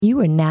You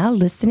are now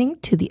listening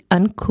to the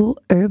Uncool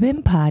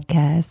Urban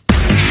Podcast.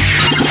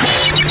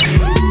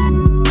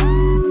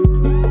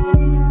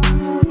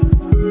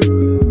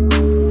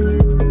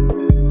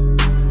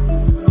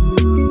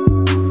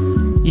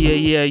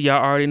 Yeah,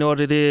 y'all already know what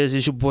it is.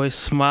 It's your boy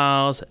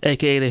Smiles,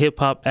 aka the Hip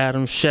Hop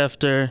Adam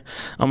Schefter.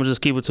 I'm gonna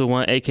just keep it to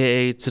one,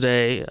 aka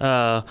today.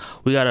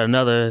 We got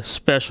another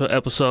special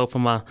episode for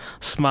my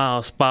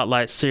Smile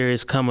Spotlight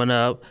series coming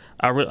up.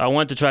 I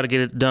wanted to try to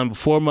get it done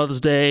before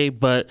Mother's Day,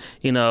 but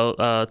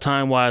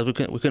time wise we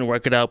couldn't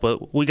work it out.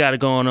 But we got it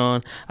going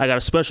on. I got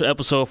a special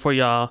episode for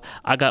y'all.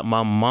 I got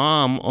my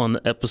mom on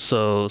the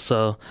episode,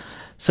 so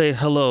say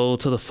hello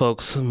to the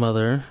folks,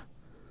 Mother.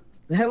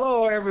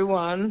 Hello,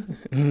 everyone.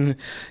 I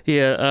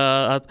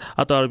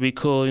thought it'd be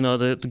cool,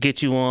 to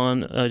get you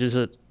on, just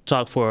to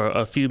talk for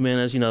a few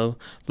minutes,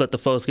 let the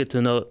folks get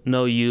to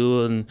know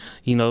you and,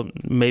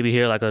 maybe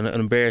hear like an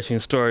embarrassing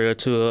story or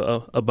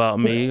two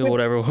about me or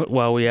whatever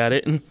while we at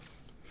it.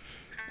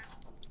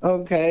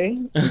 Okay.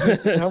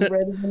 I'm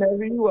ready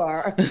whenever you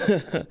are.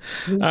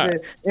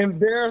 Right.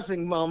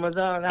 Embarrassing moments.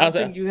 I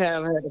think you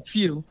have had a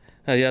few.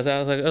 Yes,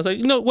 I was like,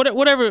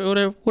 whatever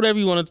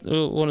you want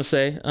to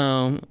say.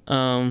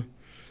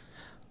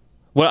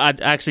 Well,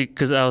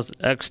 because I was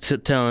actually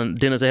telling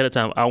Dennis ahead of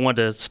time, I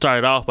wanted to start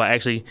it off by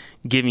actually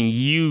giving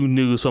you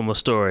news from a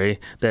story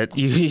that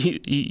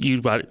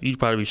you'd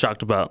probably be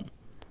shocked about.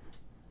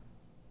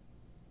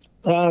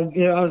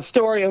 A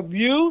story of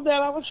you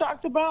that I was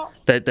shocked about?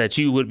 That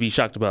you would be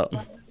shocked about.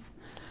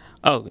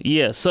 Oh,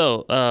 yeah.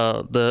 So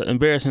the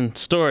embarrassing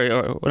story,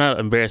 or not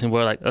embarrassing,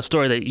 but like a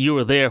story that you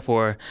were there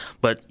for,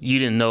 but you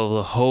didn't know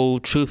the whole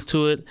truth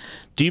to it.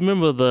 Do you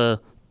remember the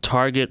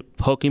Target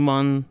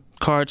Pokemon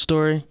card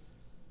story?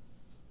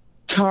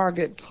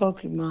 Target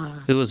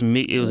Pokemon. It was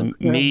me. It was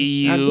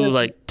me, you,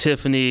 like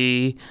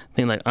Tiffany,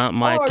 thing like Aunt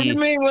Mikey. Oh, you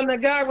mean when the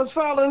guy was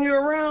following you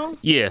around?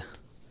 Yeah.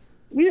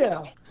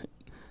 Yeah.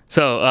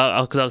 So,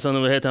 because I was telling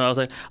them ahead of time, I was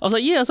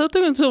like, yeah. So I'm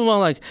thinking to him,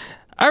 I'm like,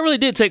 I really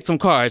did take some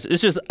cards. It's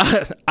just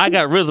I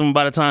got rid of them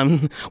by the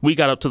time we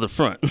got up to the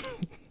front.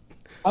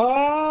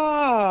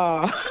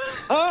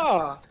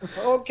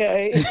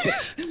 Okay.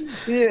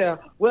 Yeah.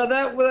 Well,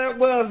 that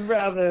was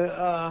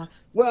rather.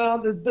 Well,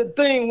 the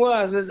thing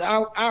was, is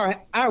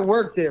I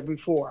worked there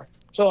before,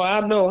 so I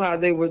know how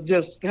they would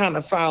just kind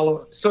of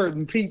follow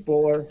certain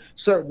people or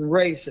certain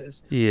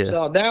races. Yeah.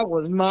 So that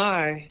was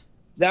my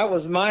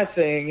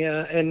thing,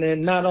 and then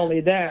not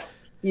only that,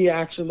 he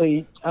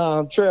actually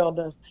trailed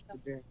us.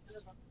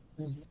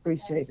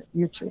 Appreciate it.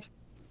 You too.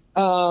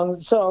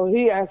 So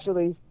he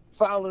actually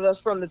followed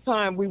us from the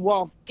time we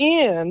walked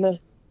in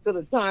to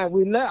the time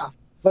we left.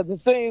 But the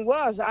thing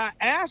was, I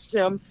asked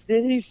him,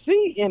 did he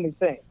see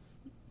anything?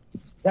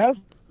 That's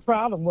the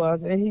problem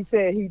was, and he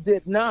said he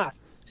did not.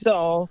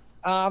 So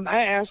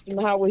I asked him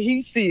how would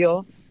he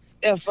feel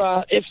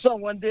if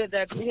someone did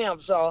that to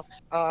him. So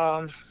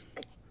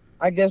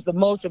I guess the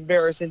most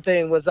embarrassing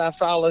thing was I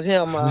followed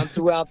him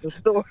throughout the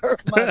store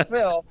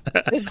myself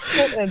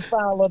and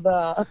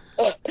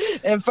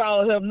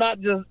followed him not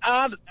just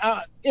out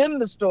in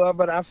the store,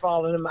 but I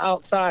followed him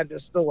outside the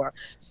store.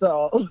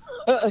 So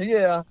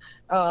yeah,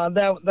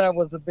 that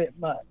was a bit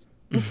much.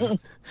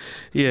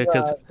 Yeah,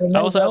 because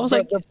I was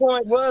like, the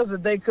point was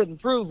that they couldn't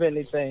prove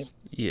anything.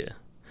 Yeah,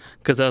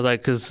 because I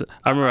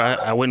remember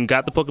I went and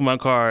got the Pokemon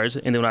cards,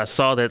 and then when I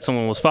saw that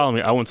someone was following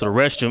me, I went to the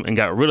restroom and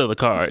got rid of the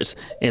cards,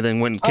 and then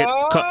went and kept.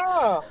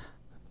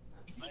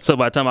 So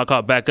by the time I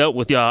caught back up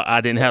with y'all, I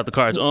didn't have the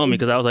cards on me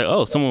because I was like,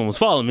 oh, someone was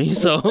following me,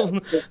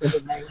 so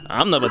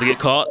I'm not about to get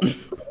caught.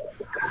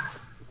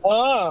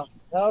 Oh,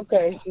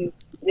 okay. See,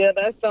 yeah,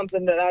 that's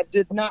something that I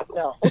did not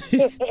know.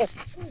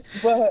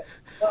 But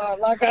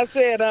like I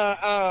said,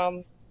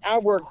 I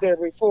worked there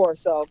before,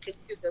 so can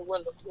you get that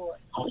window for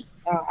it?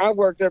 I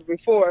worked there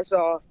before,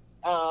 so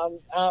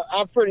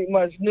I pretty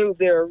much knew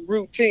their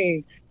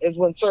routine is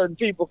when certain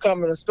people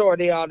come in the store,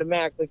 they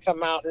automatically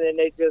come out and then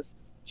they just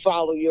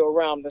follow you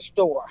around the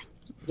store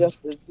just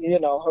to,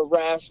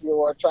 harass you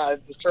or try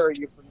to deter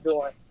you from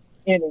doing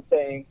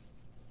anything.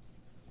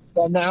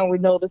 So now we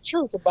know the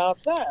truth about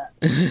that.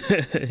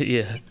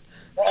 Yeah.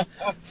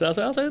 So I was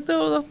like,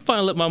 I'll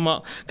finally let my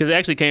mom, because it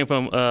actually came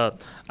from,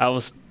 I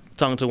was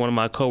talking to one of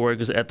my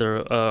coworkers at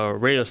the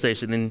radio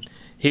station, and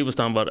he was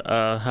talking about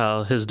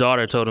how his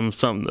daughter told him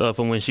something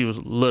from when she was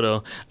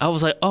little. I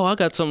was like, oh, I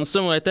got something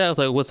similar like that. I was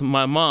like, with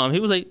my mom. He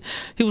was like,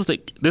 this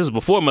is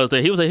before Mother's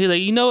Day. He was like,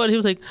 you know what? He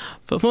was like,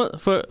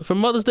 for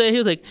Mother's Day, he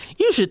was like,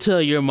 you should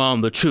tell your mom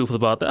the truth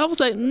about that. I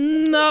was like,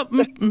 no,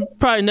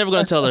 probably never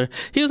gonna tell her.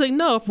 He was like,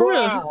 no, for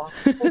real.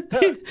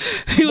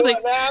 He was like,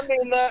 I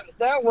mean,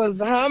 that was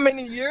how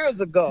many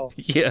years ago?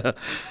 Yeah,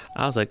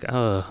 I was like,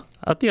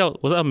 I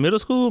think was I middle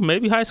school,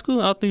 maybe high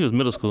school. I think it was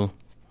middle school.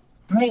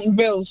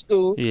 Middle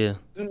school. Yeah.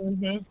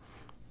 Mm-hmm.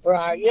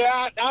 Right.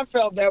 Yeah, I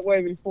felt that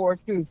way before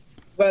too,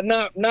 but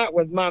not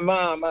with my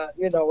mom.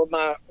 With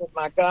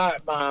my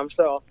godmom.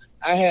 So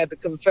I had to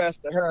confess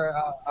to her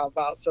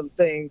about some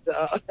things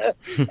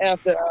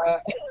after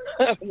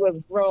I was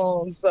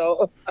grown.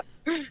 So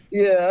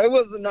yeah, it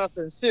wasn't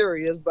nothing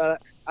serious,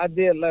 but I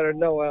did let her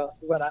know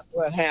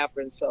what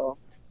happened. So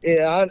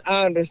yeah,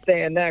 I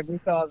understand that,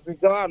 because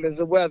regardless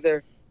of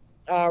whether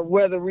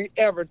we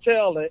ever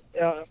tell it,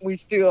 we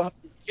still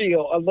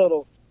feel a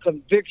little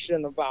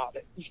conviction about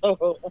it.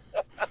 So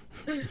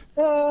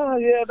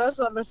yeah, that's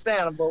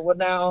understandable. Well,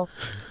 now.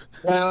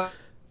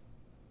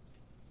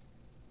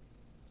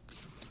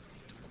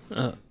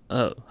 Hello?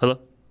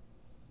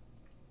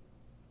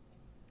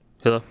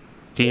 Hello?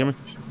 Can you hear me?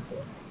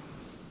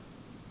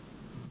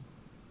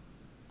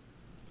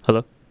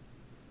 Hello?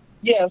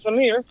 Yes, I'm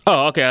here.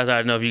 Oh, okay. I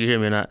don't know if you can hear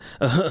me or not.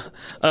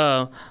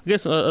 I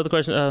guess other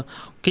question.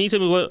 Can you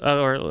tell me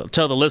or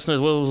tell the listeners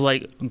what it was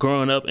like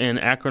growing up in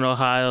Akron,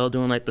 Ohio,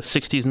 during like the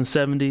 '60s and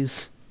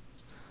 '70s?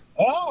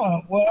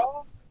 Oh,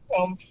 well,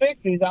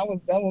 60s.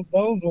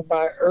 Those were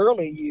my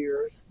early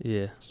years.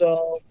 Yeah.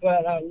 So,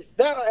 but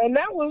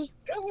that was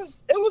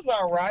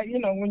all right. You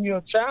know, when you're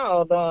a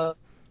child,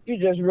 you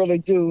just really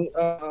do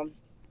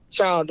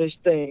childish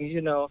things.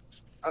 You know,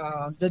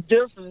 the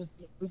difference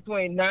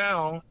between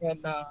now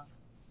and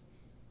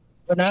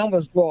when I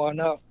was growing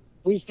up,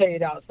 we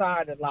stayed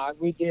outside a lot.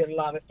 We did a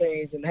lot of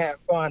things and had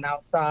fun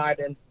outside,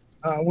 and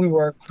we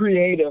were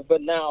creative.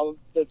 But now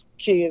the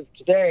kids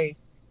today,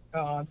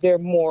 they're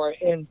more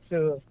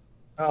into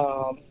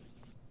um,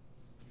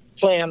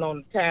 playing on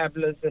the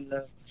tablets and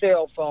the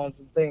cell phones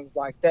and things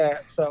like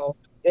that. So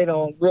they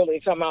don't really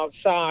come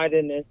outside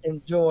and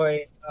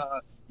enjoy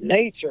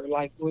nature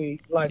like we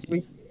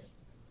did.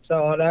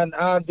 So that,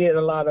 I did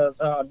a lot of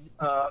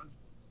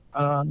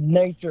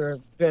nature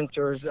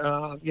adventures,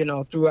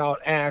 throughout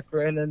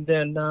Akron. And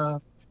then,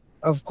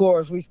 of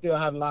course, we still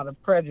had a lot of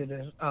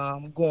prejudice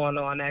going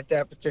on at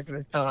that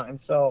particular time.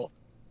 So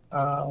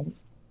um,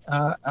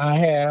 I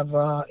have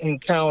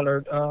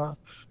encountered a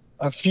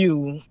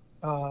few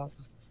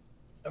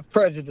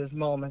prejudice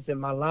moments in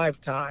my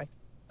lifetime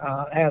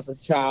as a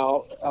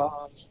child,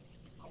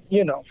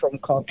 from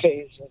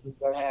Caucasian and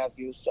what have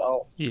you.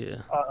 So,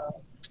 Yeah.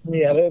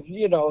 yeah,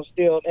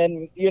 still,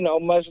 and,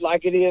 much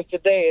like it is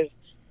today,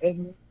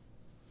 and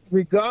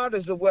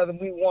regardless of whether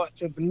we want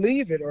to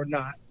believe it or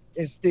not,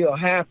 it's still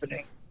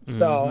happening.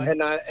 So,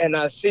 and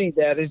I see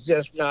that it's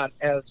just not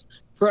as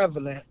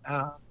prevalent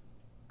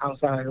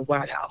outside of the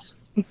White House.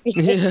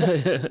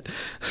 Yeah.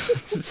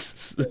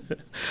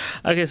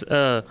 I guess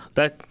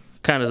that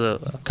kind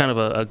of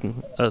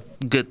a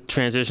good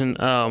transition,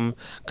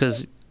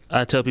 because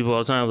I tell people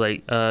all the time,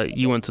 like,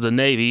 you went to the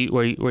Navy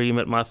where you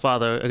met my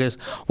father. I guess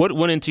what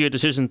went into your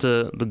decision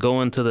to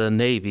go into the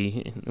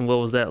Navy, and what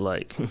was that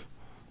like?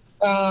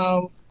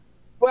 Well,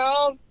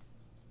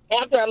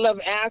 after I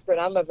left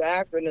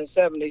Akron in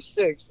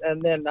 '76,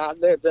 and then I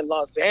lived in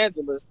Los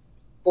Angeles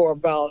for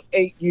about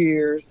 8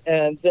 years,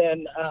 and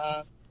then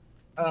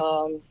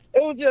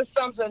it was just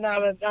something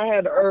I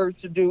had the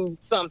urge to do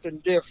something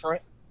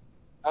different.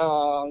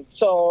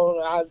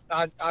 So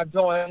I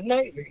joined the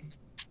Navy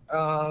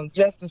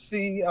just to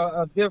see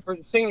a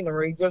different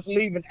scenery. Just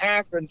leaving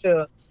Akron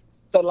to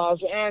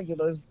Los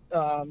Angeles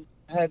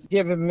had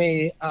given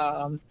me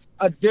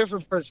a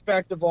different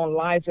perspective on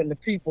life and the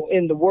people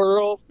in the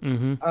world.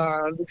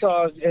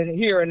 Because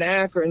here in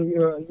Akron,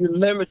 you're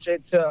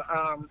limited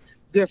to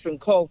different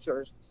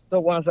cultures. So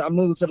once I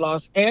moved to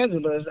Los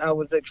Angeles, I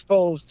was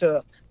exposed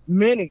to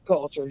many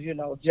cultures,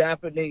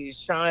 Japanese,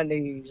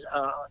 Chinese,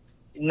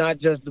 not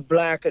just the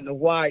black and the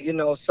white,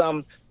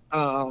 some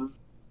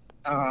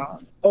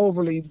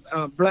overly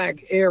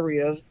black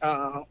areas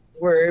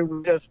where it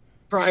was just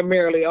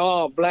primarily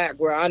all black,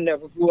 where I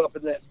never grew up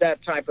in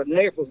that type of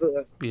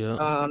neighborhood. Yeah.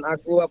 I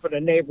grew up in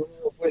a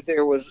neighborhood where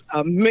there was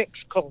a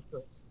mixed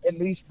culture, at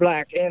least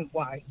black and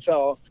white.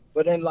 So,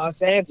 but in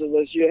Los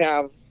Angeles, you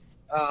have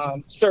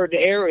certain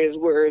areas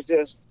where it's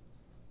just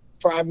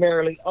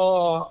primarily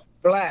all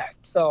black.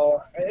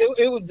 So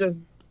it was just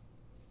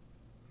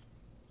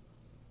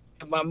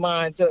in my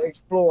mind to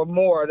explore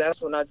more.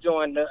 That's when I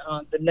joined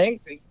the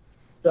Navy.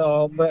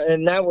 So,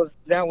 and that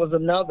was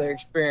another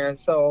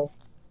experience. So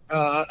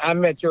I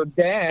met your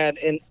dad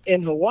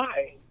in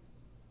Hawaii,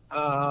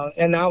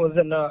 and I was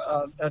in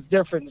a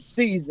different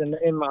season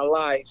in my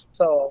life.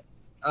 So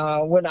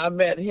when I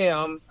met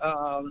him,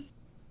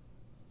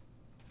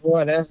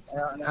 boy, I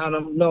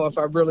don't know if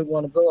I really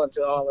want to go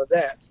into all of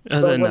that.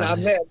 But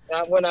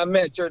when I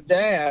met your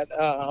dad,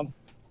 I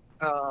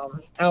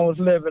was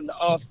living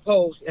off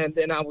post, and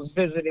then I was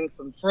visiting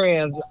some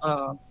friends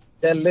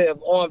that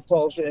live on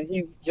post, and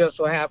he just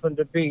so happened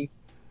to be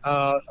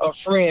a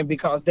friend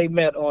because they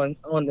met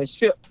on the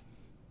ship,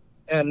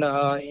 and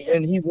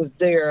he was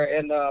there,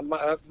 and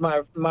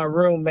my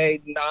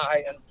roommate and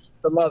I and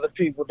some other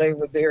people, they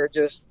were there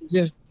just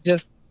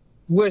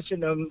wishing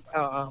them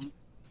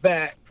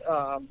back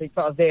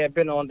because they had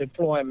been on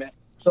deployment.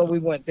 So we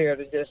went there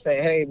to just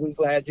say, hey, we're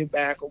glad you're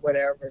back or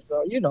whatever.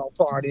 So,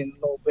 partying a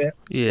little bit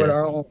with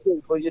our own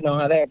people, you know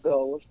how that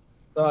goes.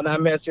 So, and I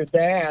met your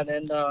dad,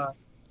 and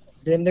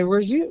then there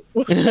was you.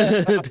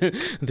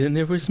 Then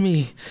there was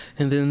me,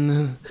 and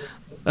then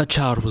a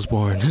child was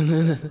born.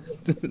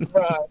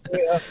 Right,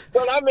 yeah.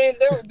 But I mean,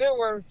 there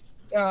were,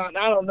 I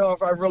don't know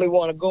if I really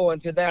want to go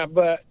into that,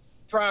 but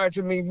prior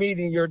to me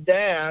meeting your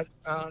dad,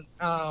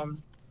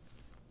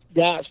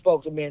 God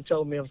spoke to me and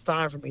told me it was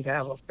time for me to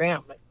have a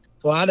family.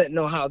 So I didn't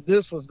know how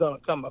this was going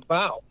to come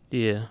about.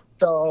 Yeah.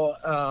 So,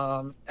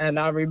 and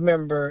I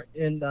remember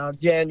in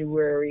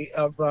January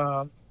of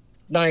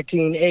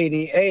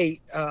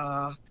 1988,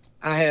 I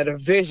had a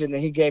vision,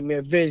 and he gave me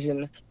a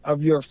vision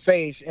of your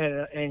face,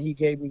 and he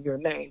gave me your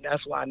name.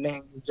 That's why I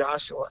named you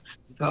Joshua,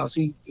 because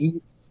he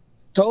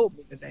told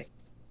me the name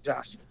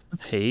Joshua.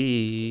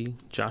 Hey,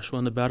 Joshua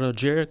in the Battle of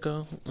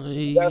Jericho. That's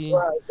Hey.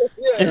 right.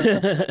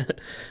 Yeah.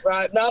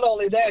 Right. Not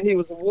only that, he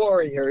was a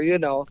warrior,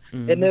 and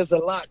Mhm. there's a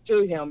lot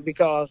to him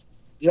because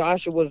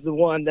Joshua was the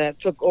one that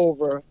took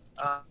over.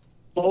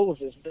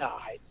 Moses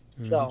died.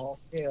 Mhm. So,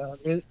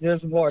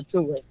 there's more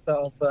to it.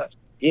 So, but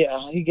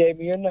yeah, he gave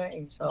me your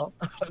name. So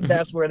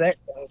that's where that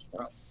comes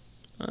from.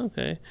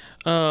 Okay.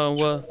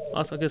 Well,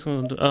 also, I guess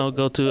I'll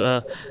go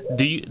to.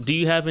 Do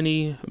you have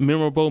any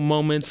memorable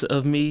moments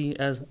of me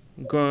as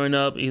growing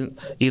up,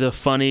 either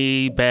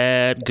funny,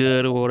 bad,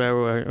 good, or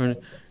whatever, or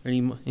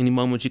any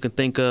moments you can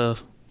think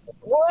of?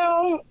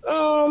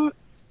 Well,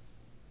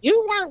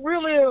 you weren't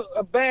really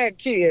a bad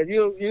kid.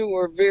 You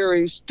were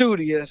very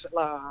studious,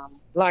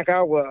 like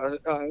I was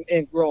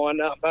in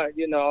growing up. I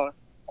did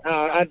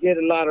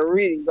a lot of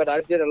reading, but I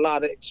did a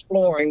lot of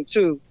exploring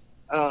too.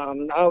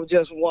 I was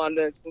just one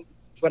that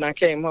when I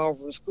came home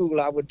from school,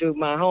 I would do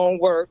my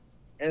homework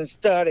and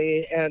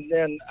study, and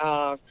then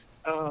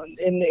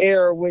in the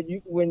era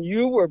when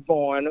you were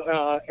born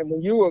and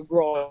when you were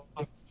growing,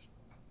 up,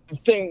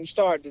 things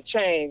started to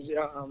change.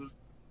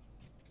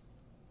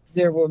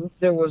 There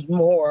was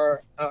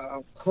more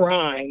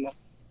crime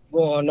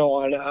going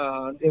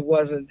on. It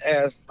wasn't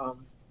as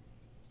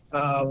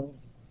uh,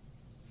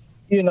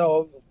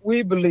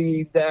 we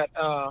believe that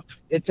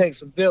it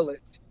takes a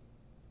village.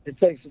 It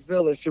takes a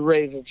village to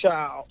raise a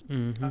child.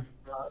 Mm-hmm.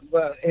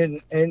 But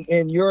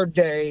in your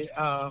day,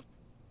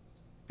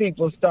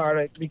 people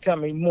started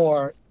becoming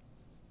more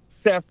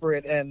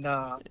separate and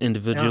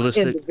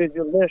Individualistic.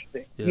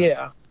 individualistic. Yeah.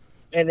 Yeah,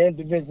 and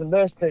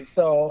individualistic.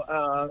 So,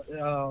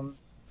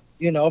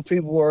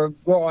 people were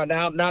growing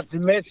out. Not to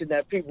mention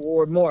that people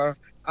were more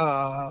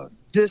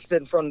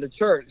distant from the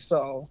church.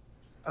 So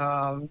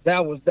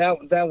that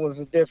was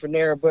a different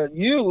era. But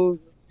you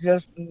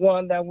just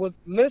one that would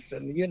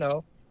listen.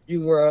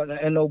 You were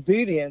an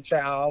obedient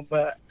child.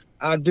 But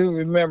I do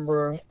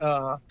remember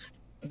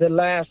the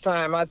last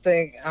time I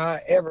think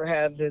I ever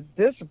had to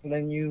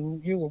discipline you.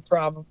 You were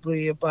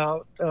probably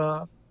about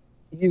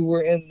you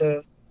were in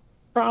the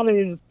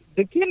probably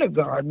the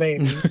kindergarten,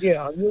 maybe.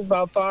 Yeah, you were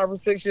about 5 or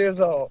 6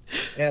 years old,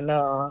 and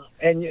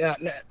yeah,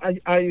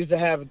 I used to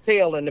have a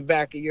tail in the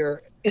back of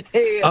your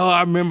head. Oh,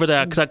 I remember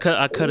that because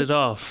I cut it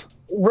off.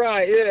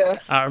 Right, yeah.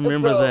 I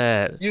remember So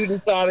that. you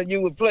decided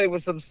you would play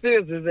with some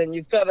scissors and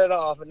you cut it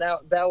off, and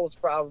that was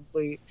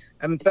probably.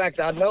 In fact,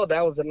 I know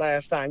that was the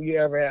last time you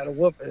ever had a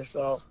whooping.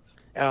 So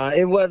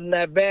it wasn't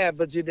that bad,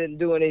 but you didn't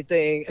do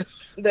anything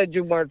that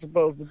you weren't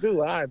supposed to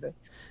do either.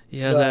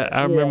 Yeah, But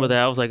I yeah, remember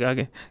that. I was like,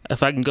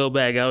 if I can go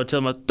back, I would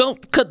tell myself,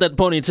 don't cut that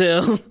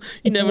ponytail.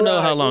 You never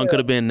know how right, long it could yeah.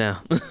 have been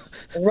now.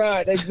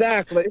 Right,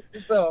 exactly.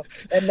 So,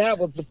 and that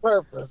was the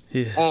purpose,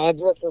 Yeah,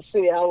 just to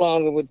see how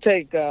long it would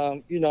take,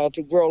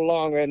 to grow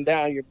longer and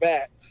down your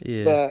back.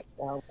 yeah. But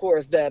of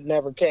course, that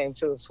never came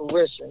to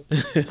fruition.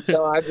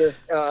 So I just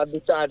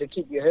decided to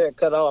keep your hair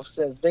cut off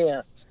since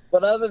then.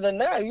 But other than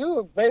that, you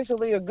were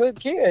basically a good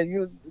kid.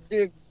 You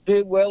did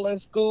well in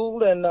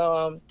school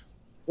and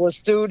were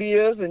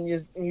studious, and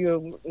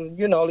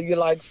you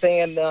like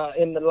staying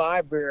in the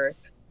library.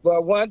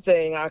 But one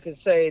thing I can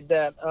say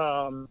that.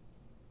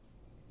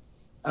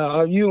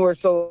 You were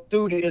so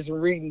studious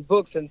and reading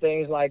books and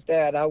things like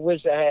that. I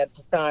wish I had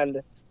the time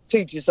to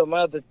teach you some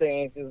other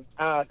things because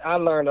I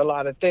learned a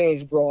lot of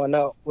things growing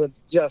up with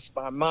just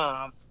my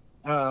mom.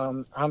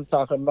 I'm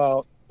talking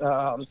about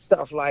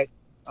stuff like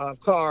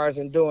cars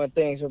and doing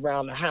things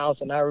around the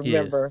house. And I Yeah,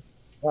 remember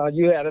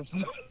you had a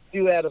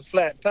you had a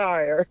flat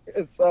tire,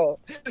 and so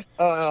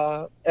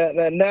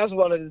and that's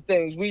one of the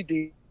things we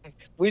did.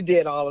 We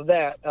did all of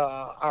that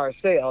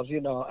ourselves,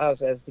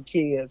 us as the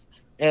kids,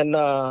 and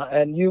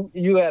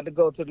you had to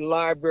go to the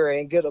library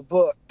and get a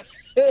book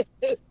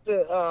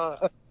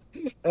to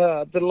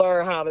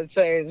learn how to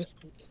change.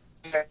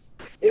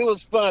 It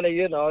was funny,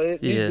 you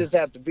yeah, just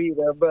have to be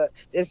there, but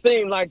it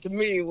seemed like to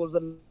me it was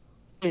a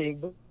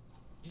thing.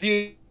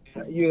 You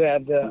you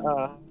had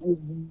to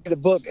get a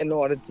book in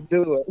order to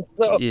do it.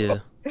 So yeah,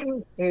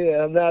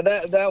 yeah, now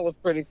that was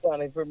pretty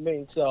funny for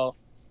me. So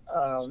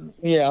but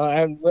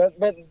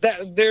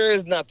that there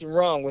is nothing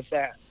wrong with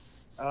that.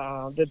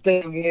 The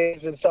thing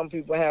is that some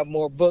people have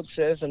more book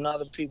sense and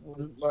other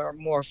people are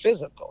more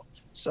physical.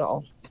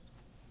 So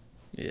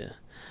yeah.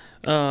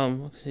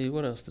 Let's see,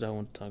 what else did I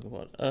want to talk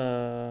about?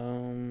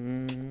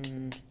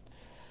 Um,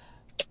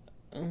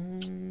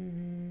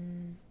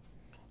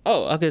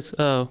 oh, I guess,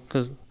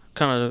 cause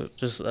kind of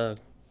just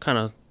kind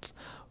of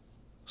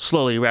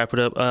slowly wrap it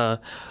up.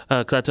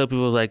 'Cause I tell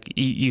people like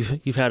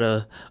you've had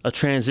a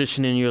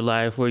transition in your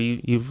life where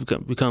you've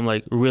become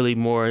like really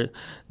more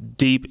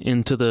deep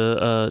into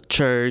the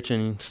church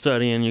and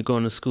studying. You're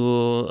going to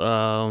school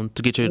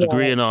to get your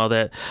degree Right. and all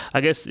that.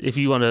 I guess if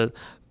you want to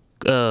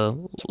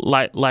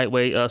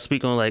lightweight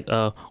speak on like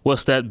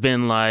what's that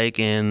been like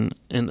and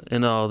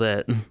all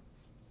that.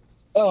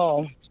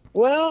 Oh,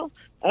 well,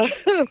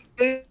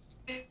 it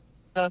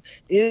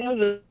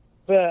is,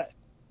 but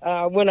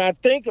when I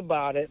think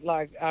about it,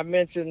 like I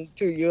mentioned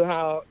to you,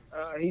 how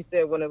he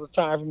said when it was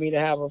time for me to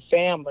have a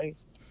family,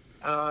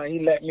 he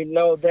let me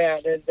know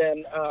that, and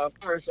then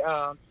first,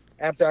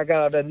 after I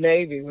got out of the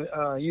Navy,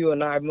 you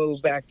and I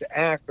moved back to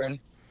Akron.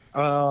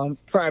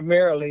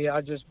 Primarily,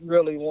 I just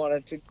really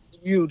wanted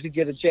you to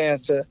get a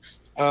chance to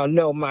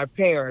know my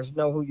parents,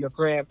 know who your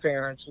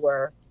grandparents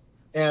were,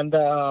 and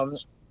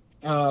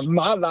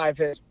my life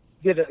has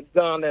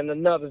gone in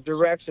another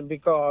direction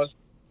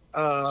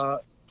uh,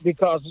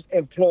 because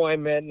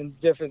employment and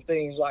different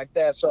things like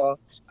that. So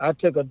I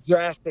took a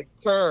drastic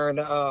turn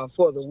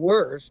for the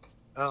worse.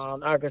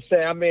 I could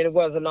say, I mean, it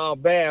wasn't all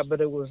bad,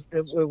 but it was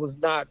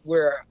not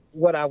where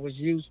what I was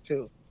used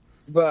to.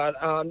 But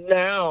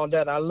now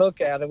that I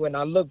look at it, when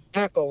I look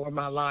back over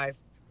my life,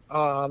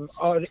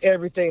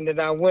 everything that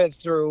I went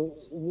through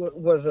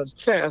was a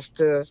test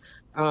to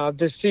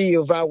see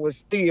if I was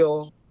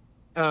still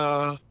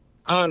uh,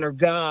 honor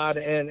God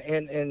and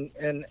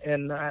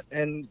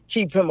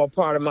keep Him a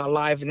part of my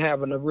life and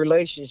having a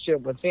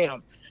relationship with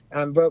Him.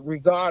 But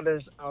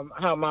regardless of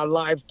how my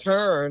life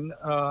turned,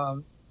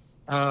 um,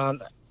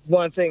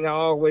 one thing I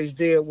always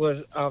did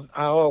was I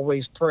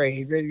always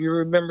prayed. You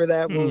remember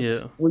that when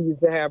Yeah. we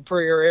used to have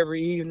prayer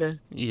every evening,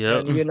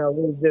 Yep. and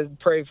we just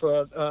pray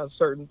for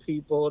certain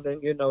people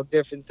and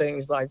different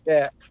things like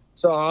that.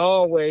 So I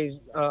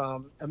always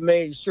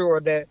made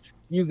sure that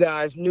you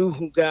guys knew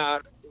who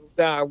God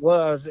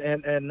was,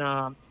 and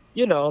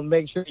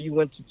make sure you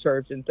went to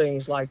church and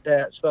things like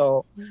that.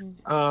 So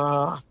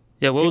uh,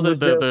 Yeah. What it was was it?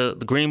 The just the,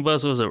 the green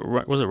bus was it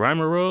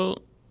Reimer Road?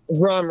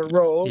 rhyme and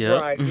roll, Yep.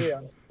 right?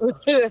 Yeah,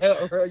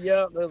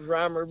 yeah, it was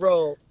rhyme and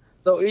roll.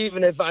 So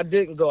even if I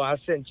didn't go, I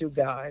sent you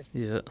guys.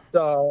 Yeah.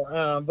 So,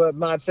 but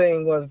my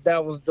thing was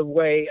that was the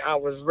way I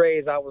was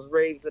raised. I was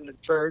raised in the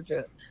church,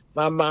 and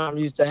my mom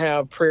used to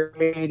have prayer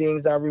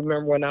meetings. I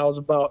remember when I was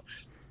about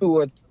 2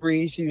 or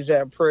 3, she used to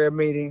have prayer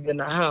meetings in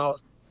the house.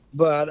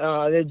 But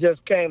it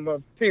just came a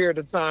period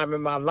of time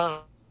in my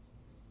life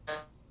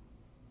and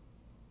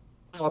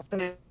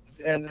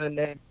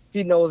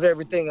he knows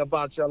everything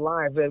about your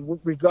life, and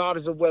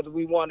regardless of whether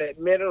we want to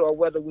admit it or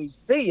whether we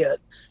see it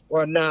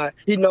or not,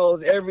 he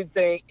knows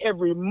everything,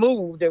 every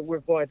move that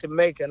we're going to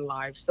make in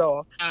life.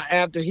 So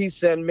after he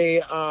sent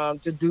me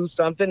to do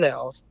something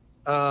else,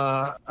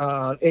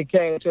 it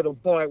came to the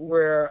point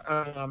where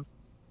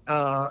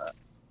uh,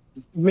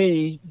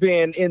 me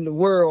being in the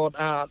world,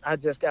 I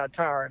just got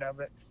tired of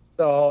it.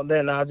 So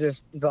then I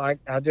just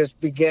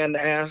began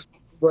to ask,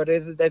 what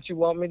is it that you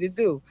want me to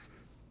do?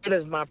 What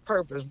is my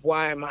purpose?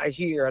 Why am I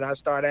here? And I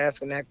started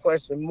asking that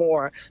question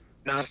more,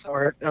 and I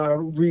started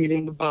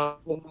reading the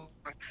Bible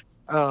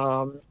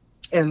more,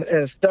 and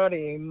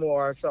studying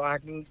more, so I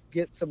can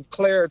get some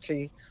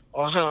clarity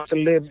on how to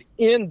live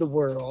in the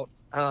world.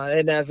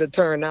 And as it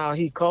turned out,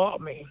 he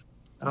called me.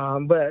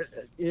 But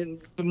the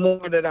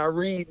more that I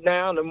read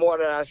now, the more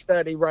that I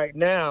study right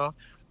now,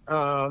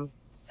 um,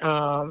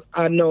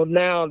 I know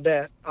now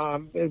that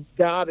if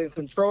God is in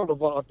control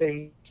of all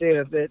things. He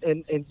says that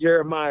in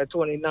Jeremiah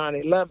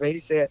 29:11, he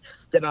said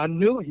that I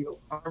knew you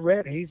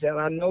already. He said,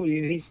 I know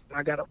you. He said,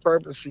 I got a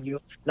purpose for you,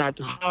 not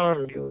to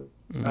harm you,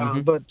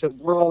 Hmm. but to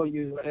grow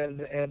you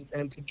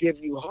and to give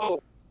you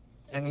hope.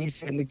 And he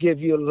said to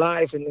give you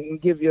life and then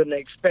give you an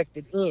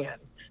expected end,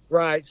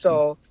 right?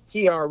 So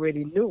he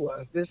already knew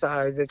us. This is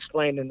how it's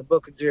explained in the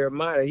book of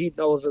Jeremiah. He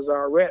knows us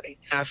already.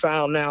 I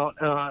found out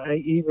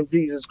even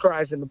Jesus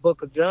Christ in the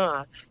book of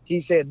John, he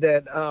said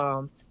that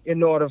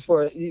in order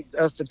for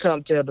us to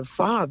come to the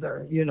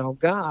Father,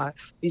 God,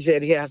 he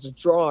said he has to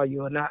draw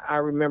you. And I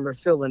remember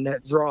feeling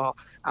that draw.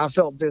 I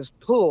felt this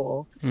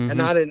pull,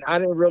 and Hmm. I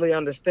didn't really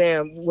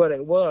understand what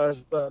it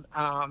was, but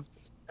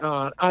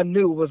I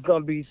knew it was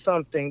going to be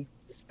something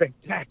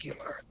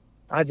spectacular.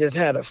 I just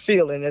had a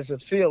feeling. It's a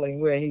feeling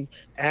where he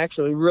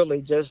actually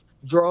really just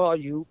draw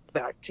you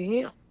back to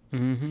him.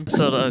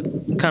 So to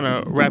kind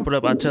of wrap it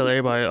up, I tell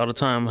everybody all the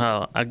time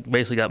how I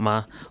basically got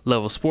my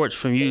love of sports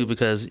from you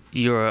because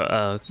you're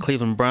a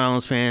Cleveland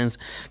Browns fans,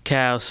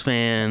 Cavs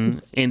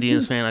fan,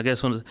 Indians fan. I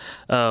guess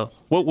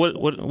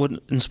what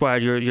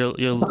inspired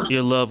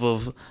your love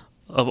of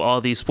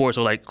all these sports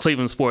or like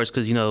Cleveland sports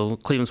because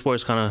Cleveland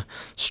sports kind of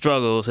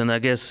struggles, and I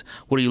guess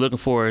what are you looking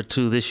forward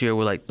to this year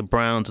with like the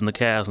Browns and the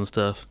Cavs and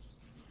stuff?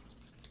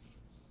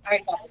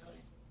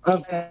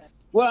 Okay.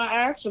 Well,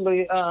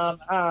 actually,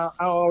 I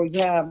always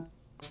have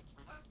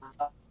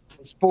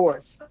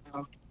sports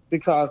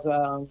because,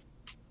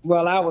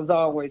 well, I was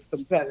always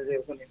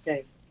competitive when it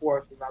came to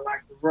sports, and I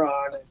like to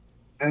run.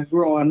 And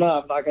growing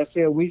up, like I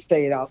said, we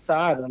stayed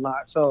outside a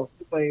lot. So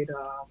we played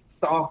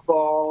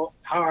softball,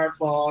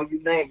 hardball,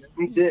 you name it.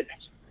 We did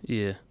it.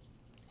 Yeah.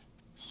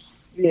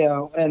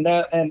 Yeah, and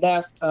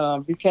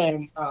that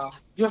became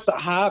just a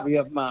hobby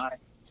of mine.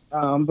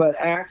 But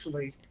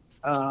actually,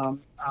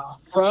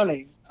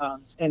 running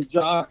and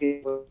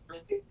jogging was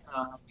really,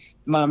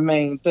 my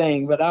main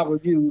thing. But I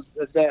would use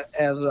that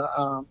as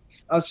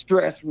a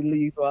stress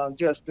relief,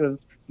 just to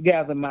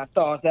gather my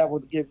thoughts. That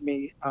would give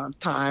me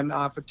time,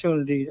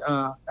 opportunity,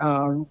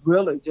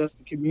 really just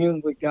to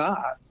commune with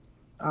God.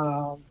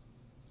 Um,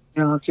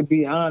 to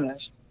be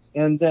honest.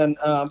 And then,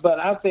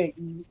 but I think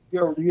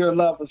your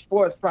love of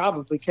sports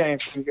probably came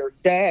from your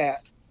dad.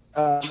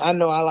 I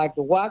know I like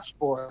to watch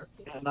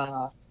sports, and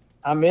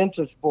I'm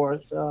into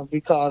sports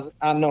because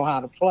I know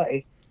how to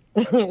play.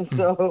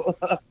 So,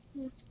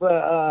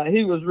 but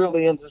he was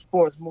really into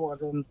sports more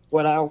than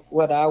what I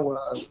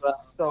was.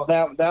 So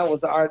that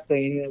was our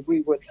thing, and we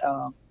would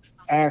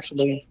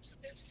actually.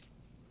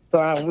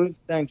 So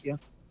thank you.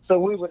 So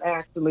we would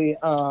actually,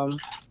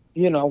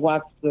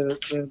 watch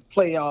the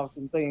playoffs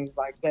and things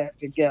like that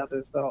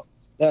together. So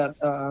that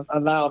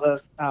allowed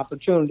us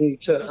opportunity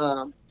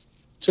to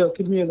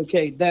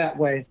communicate that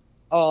way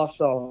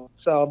also.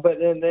 So, but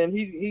and then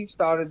he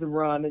started to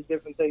run and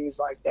different things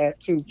like that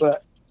too.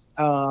 But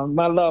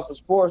my love for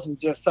sports was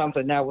just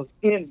something that was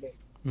in me.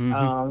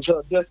 Mm-hmm.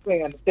 So just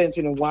paying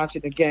attention and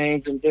watching the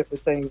games and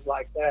different things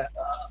like that.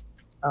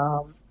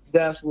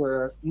 That's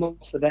where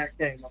most of that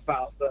came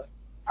about. But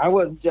I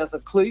wasn't just a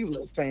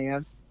Cleveland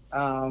fan.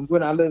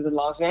 When I lived in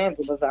Los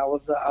Angeles, I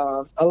was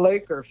a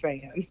Laker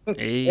fan, at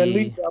Hey.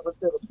 least up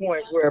until the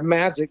point where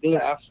Magic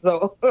left.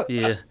 So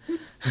Yeah.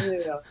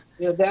 yeah,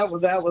 yeah, that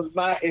was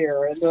my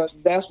era, and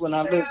that's when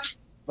I lived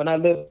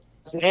in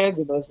Los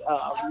Angeles.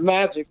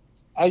 Magic.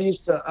 I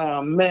used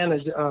to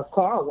manage a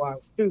car wash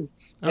too,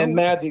 and Oh.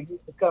 Magic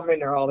used to come in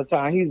there all the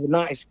time. He's a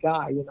nice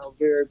guy,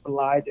 very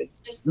polite and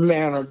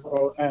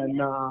mannerable,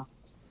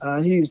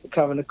 and he used to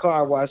come in the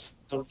car wash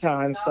all the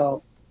time.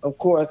 So of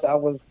course I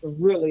was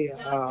really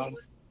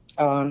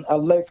a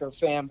Laker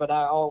fan, but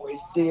I always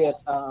did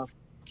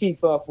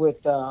keep up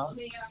with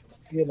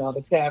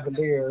the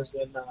Cavaliers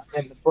and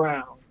the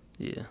Browns.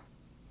 Yeah.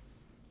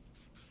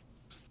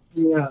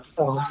 Yeah,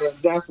 so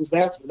that's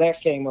what that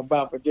came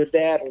about. But your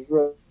dad is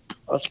really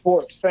a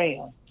sports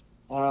fan.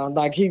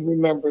 Like he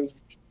remembers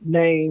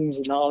names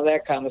and all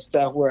that kind of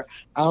stuff. Where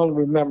I don't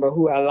remember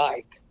who I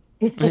like.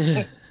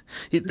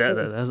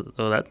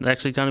 That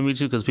actually kind of me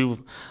too, because people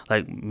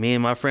like me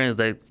and my friends,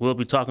 they will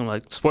be talking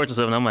like sports and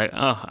stuff, and I'm like,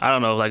 oh, I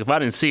don't know. Like if I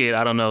didn't see it,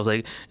 I don't know. It's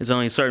like it's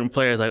only certain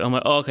players. Like I'm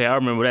like, oh, okay, I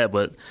remember that,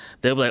 but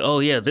they'll be like, oh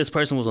yeah, this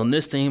person was on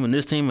this team and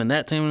this team and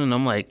that team, and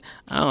I'm like,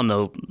 I don't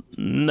know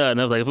nothing.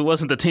 I was like, if it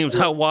wasn't the teams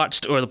I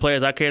watched or the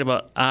players I cared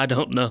about, I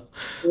don't know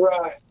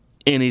Right.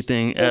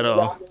 anything Yeah, at but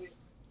all. I mean,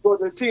 for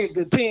the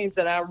teams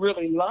that I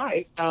really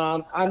liked,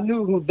 I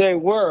knew who they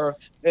were,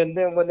 and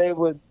then when they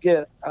would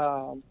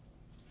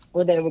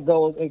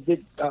go and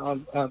get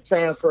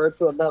transferred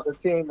to another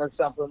team or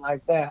something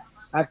like that,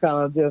 I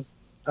kind of just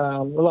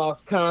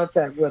lost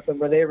contact with them.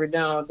 But every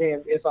now and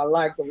then, if I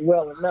liked them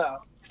well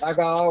enough, like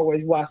I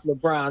always watch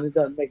LeBron, it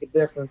doesn't make a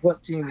difference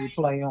what team he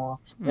play on.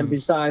 And Mm,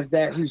 besides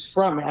that, he's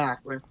from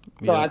Akron,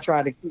 so yep. I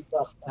try to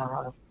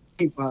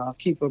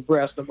keep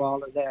abreast of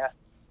all of that.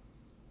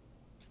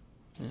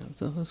 Yeah,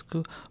 so that's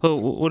cool. Oh,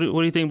 what do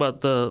you think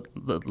about the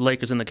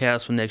Lakers and the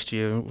Cavs for next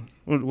year?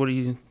 What do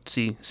you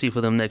see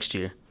for them next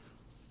year?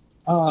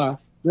 The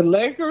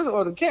Lakers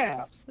or the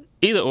Cavs?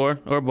 Either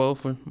or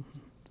both.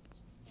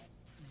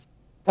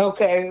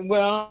 Okay,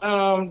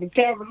 well, the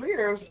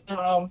Cavaliers.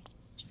 I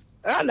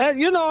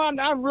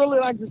really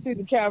like to see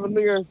the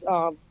Cavaliers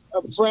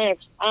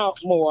branch out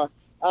more.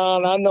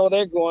 I know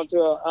they're going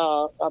through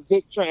a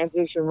big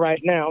transition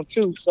right now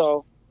too.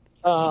 So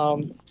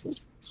um,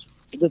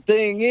 the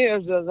thing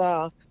is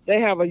they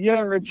have a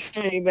younger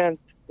team, and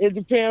it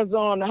depends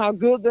on how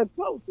good the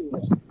coach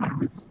is.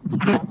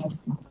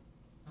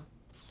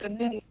 And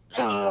then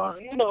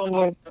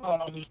with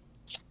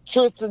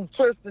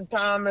Tristan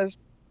Thompson,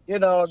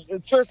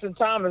 Tristan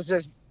Thompson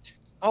just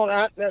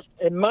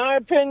in my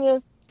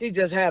opinion, he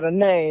just had a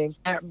name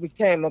that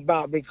became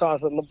about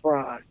because of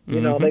LeBron.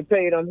 Mm-hmm. They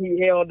paid him.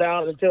 He held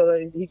out until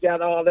he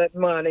got all that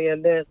money,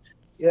 and then,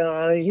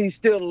 he's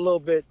still a little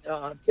bit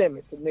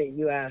timid to me.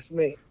 You ask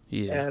me.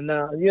 Yeah.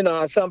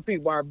 And some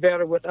people are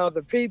better with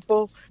other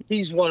people.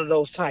 He's one of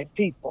those type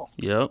people.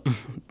 Yep.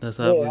 That's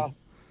how I Yeah,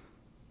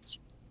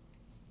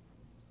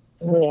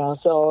 believe. yeah.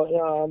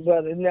 So,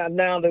 but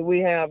now that we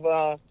have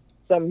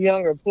some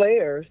younger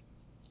players,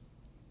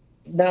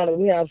 now that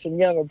we have some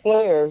younger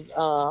players,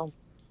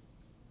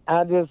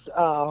 I just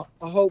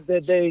hope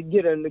that they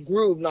get in the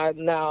groove.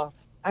 Now,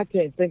 I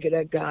can't think of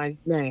that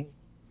guy's name.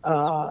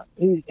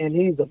 He's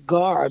a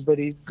guard, but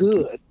he's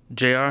good.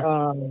 Jr.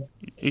 Um,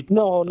 You-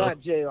 no, Oh. not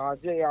Jr.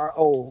 Jr.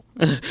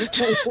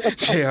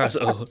 Jr's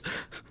old.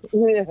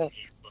 Yeah.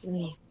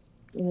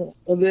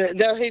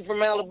 That he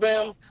from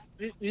Alabama.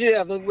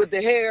 Yeah, with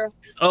the hair.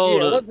 Oh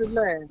Yeah, the what's his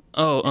name?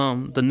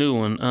 the new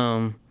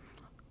one.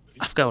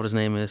 I forgot what his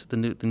name is. The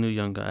new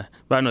young guy.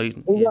 But I know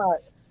you. Yeah. Right.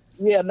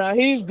 Yeah. Now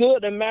he's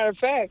good. As a matter of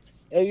fact,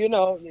 you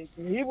know,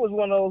 he was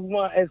one of those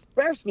one,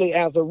 especially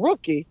as a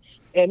rookie,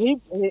 and he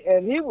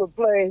would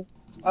play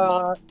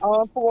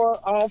all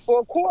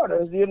four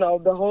quarters. You know,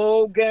 the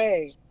whole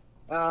game.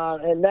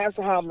 And that's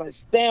how much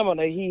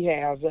stamina he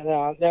has,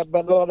 and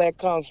but all that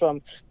comes from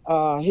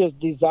his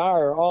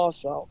desire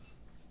also.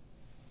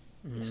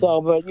 Mhm. So,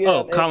 but yeah,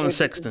 Oh, Colin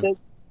Sexton.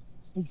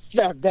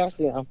 that's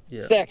him,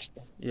 Yeah.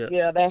 Sexton. Yeah.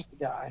 Yeah, that's the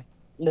guy.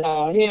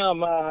 Now him,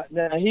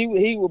 now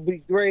he would be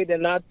great,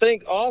 and I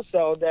think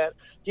also that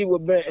he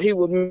would make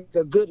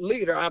a good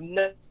leader. I've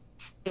never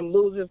seen him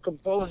lose his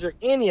composure,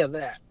 any of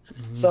that.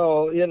 Mhm.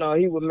 So you know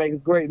he would make a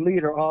great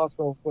leader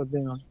also for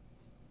them.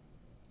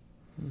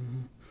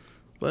 Mhm.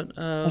 But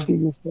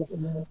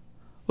Mhm.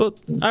 well,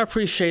 I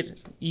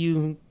appreciate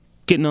you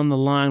getting on the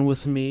line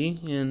with me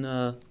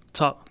and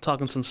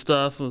talking some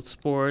stuff with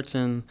sports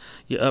and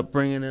your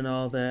upbringing and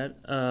all that.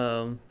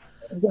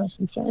 Got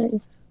some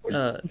change.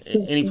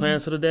 Any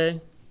plans for the day?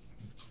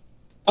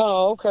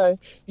 Oh, okay.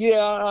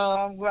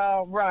 Yeah,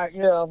 well, right.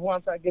 Yeah,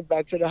 once I get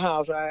back to the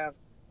house,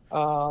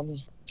 um,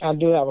 I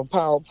do have a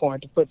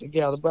PowerPoint to put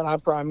together, but I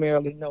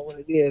primarily know what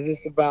it is.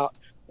 It's about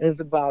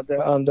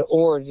the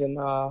origin,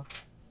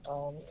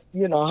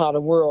 you know, how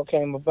the world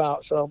came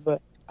about. So,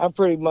 but I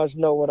pretty much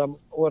know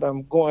what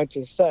I'm going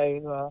to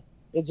say.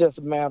 It's just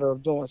a matter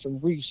of doing some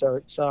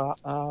research.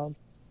 Um,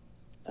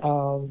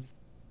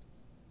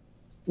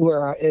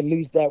 where at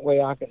least that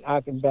way I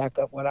can back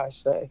up what I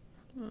say.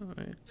 All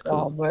right, So,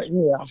 cool. but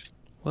yeah.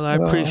 Well, I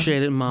Uh,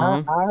 appreciate it,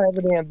 Mom. I'll have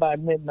it in by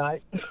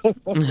midnight.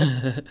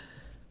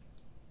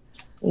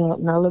 Yeah,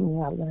 now let me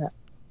have that.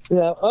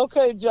 Yeah,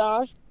 okay,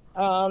 Josh.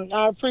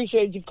 I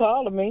appreciate you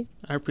calling me.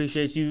 I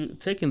appreciate you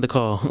taking the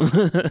call.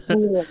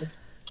 Yeah.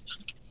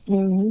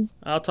 Hmm.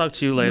 I'll talk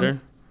to you later.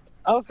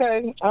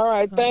 Okay, all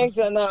right, Uh, thanks.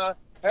 And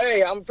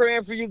hey, I'm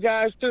praying for you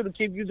guys too to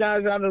keep you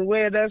guys out of the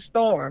way of that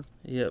storm.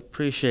 yeah,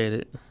 appreciate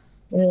it.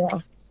 Yeah.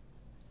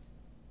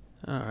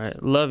 All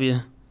right, love you.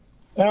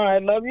 All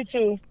right, love you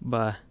too.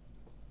 Bye.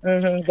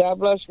 God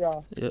bless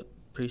y'all. Yep,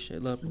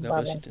 appreciate love. God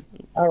Bye bless you bye.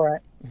 too. All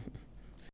right.